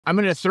I'm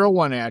going to throw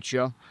one at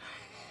you.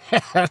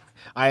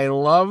 I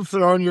love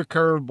throwing your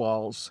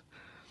curveballs.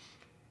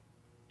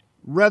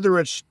 Whether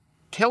it's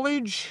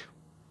tillage,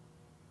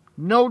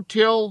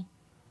 no-till,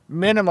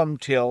 minimum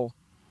till,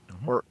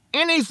 or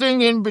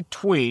anything in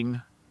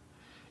between,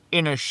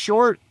 in a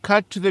short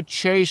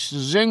cut-to-the-chase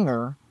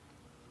zinger,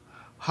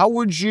 how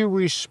would you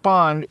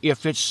respond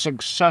if it's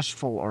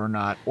successful or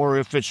not, or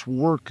if it's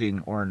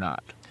working or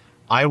not?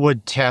 I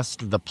would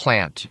test the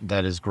plant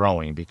that is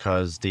growing,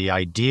 because the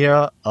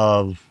idea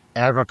of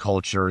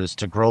agriculture is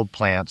to grow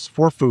plants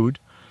for food,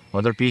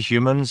 whether it be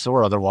humans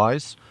or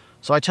otherwise.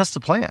 So I test the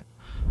plant.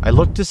 I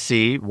look to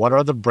see what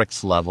are the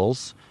Brix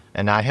levels,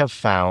 and I have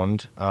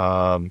found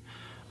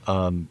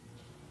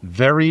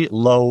very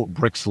low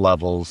Brix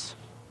levels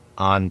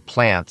on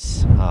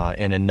plants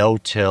in a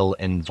no-till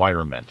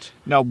environment.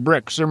 Now,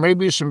 Brix, there may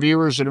be some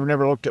viewers that have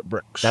never looked at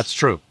Brix. That's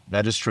true.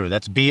 That is true.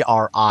 That's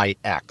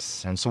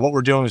Brix. And so what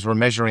we're doing is we're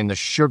measuring the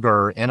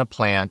sugar in a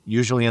plant,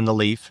 usually in the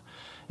leaf,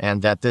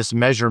 and that this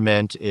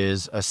measurement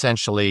is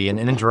essentially an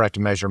indirect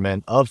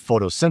measurement of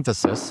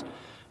photosynthesis.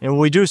 And when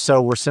we do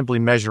so, we're simply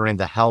measuring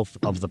the health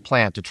of the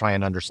plant to try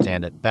and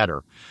understand it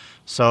better.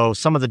 So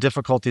some of the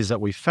difficulties that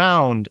we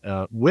found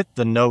with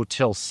the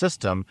no-till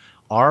system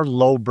are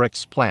low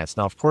Brix plants.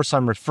 Now, of course,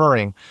 I'm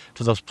referring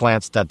to those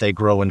plants that they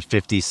grow in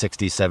 50,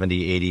 60,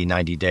 70, 80,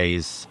 90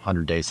 days,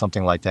 100 days,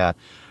 something like that,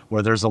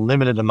 where there's a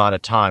limited amount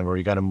of time where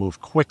you got to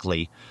move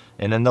quickly.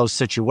 And in those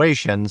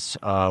situations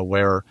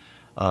where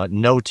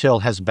no-till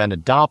has been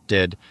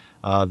adopted,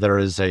 there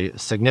is a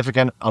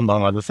significant,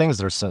 among other things,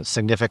 there's a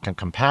significant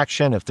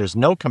compaction. If there's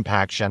no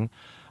compaction,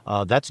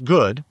 that's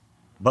good,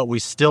 but we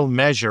still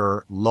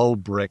measure low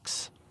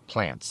Brix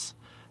plants.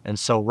 And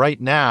so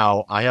right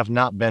now, I have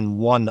not been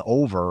won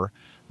over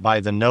by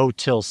the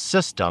no-till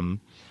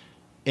system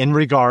in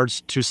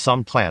regards to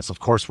some plants. Of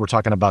course, we're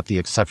talking about the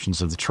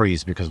exceptions of the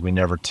trees because we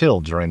never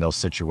tilled during those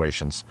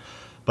situations.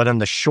 But in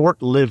the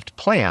short-lived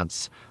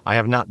plants, I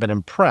have not been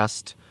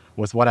impressed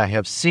with what I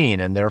have seen,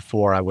 and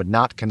therefore I would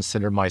not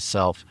consider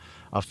myself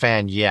a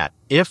fan yet.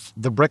 If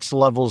the Brix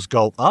levels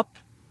go up,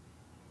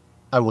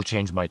 I will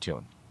change my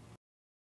tune.